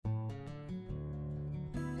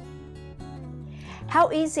How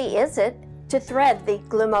easy is it to thread the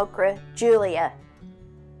Glimåkra Julia?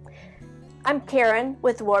 I'm Karen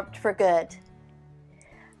with Warped for Good.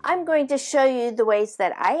 I'm going to show you the ways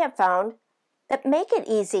that I have found that make it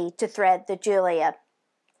easy to thread the Julia.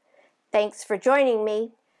 Thanks for joining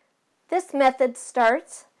me. This method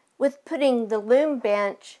starts with putting the loom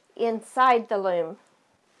bench inside the loom.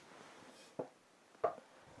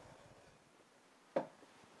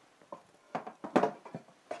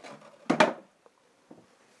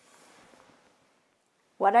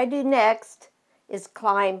 What I do next is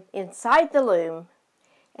climb inside the loom,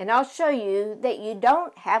 and I'll show you that you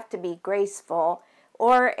don't have to be graceful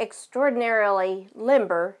or extraordinarily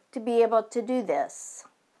limber to be able to do this.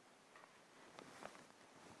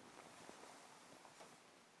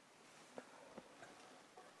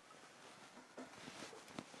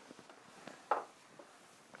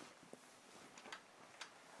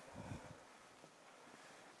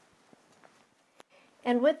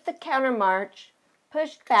 And with the counter march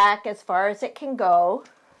pushed back as far as it can go,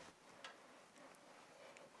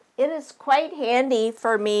 it is quite handy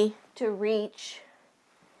for me to reach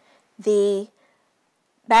the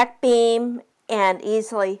back beam and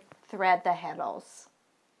easily thread the heddles.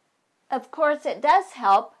 Of course, it does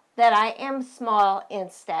help that I am small in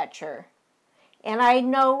stature. And I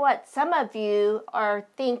know what some of you are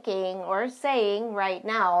thinking or saying right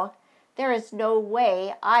now. There is no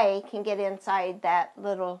way I can get inside that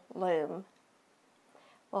little loom.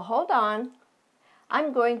 Well, hold on.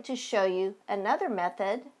 I'm going to show you another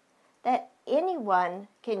method that anyone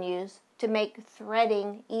can use to make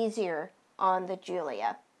threading easier on the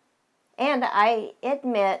Julia. And I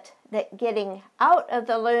admit that getting out of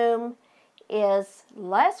the loom is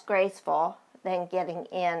less graceful than getting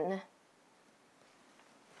in.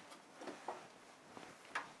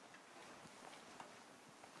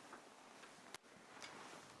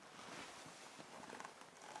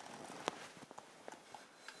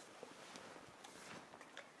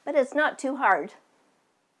 But it's not too hard.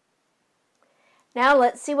 Now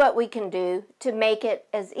let's see what we can do to make it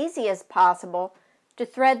as easy as possible to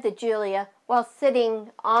thread the Julia while sitting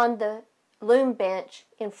on the loom bench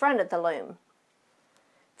in front of the loom.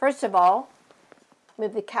 First of all,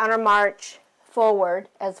 move the counter march forward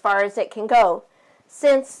as far as it can go.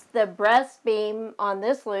 Since the breast beam on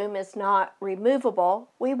this loom is not removable,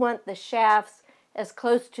 we want the shafts as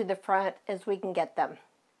close to the front as we can get them.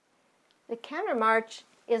 The counter march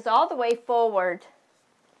is all the way forward,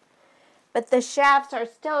 but the shafts are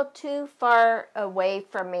still too far away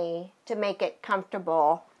from me to make it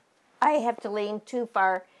comfortable. I have to lean too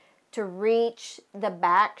far to reach the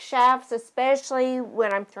back shafts, especially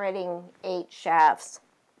when I'm threading 8 shafts.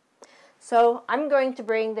 So I'm going to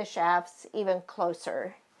bring the shafts even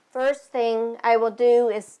closer. First thing I will do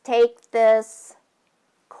is take this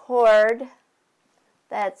cord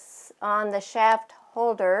that's on the shaft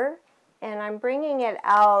holder, and I'm bringing it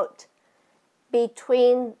out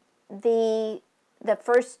between the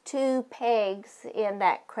first 2 pegs in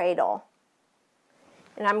that cradle.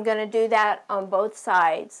 And I'm going to do that on both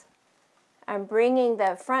sides. I'm bringing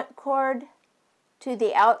the front cord to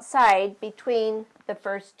the outside between the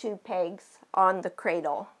first 2 pegs on the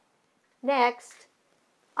cradle. Next,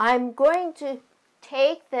 I'm going to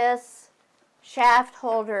take this shaft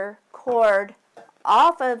holder cord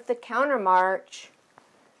off of the counter march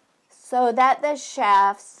so that the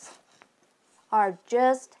shafts are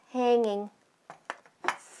just hanging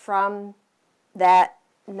from that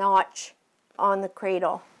notch on the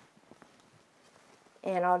cradle.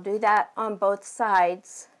 And I'll do that on both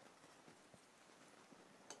sides.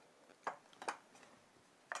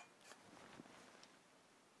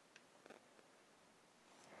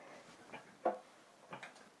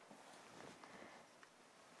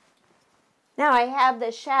 Now I have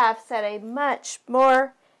the shafts at a much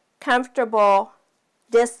more comfortable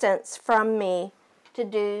distance from me to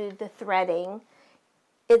do the threading.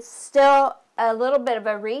 It's still a little bit of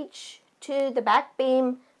a reach to the back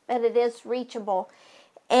beam, but it is reachable.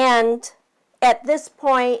 And at this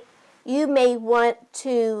point, you may want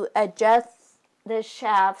to adjust the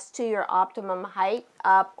shafts to your optimum height,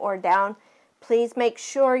 up or down. Please make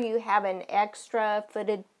sure you have an extra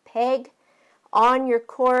footed peg on your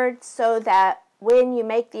cord so that when you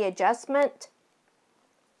make the adjustment,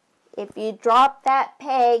 if you drop that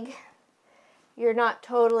peg, you're not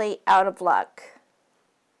totally out of luck.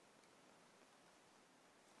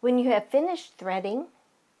 When you have finished threading,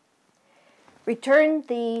 return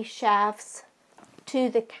the shafts to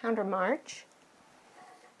the counter march.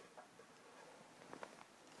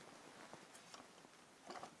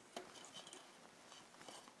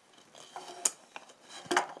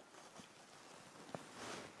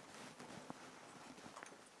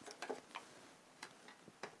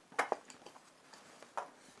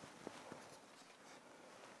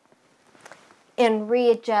 and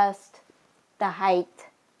readjust the height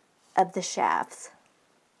of the shafts.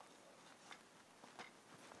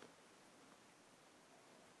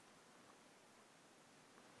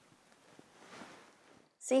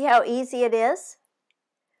 See how easy it is?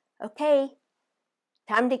 Okay,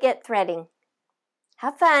 time to get threading.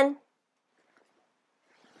 Have fun!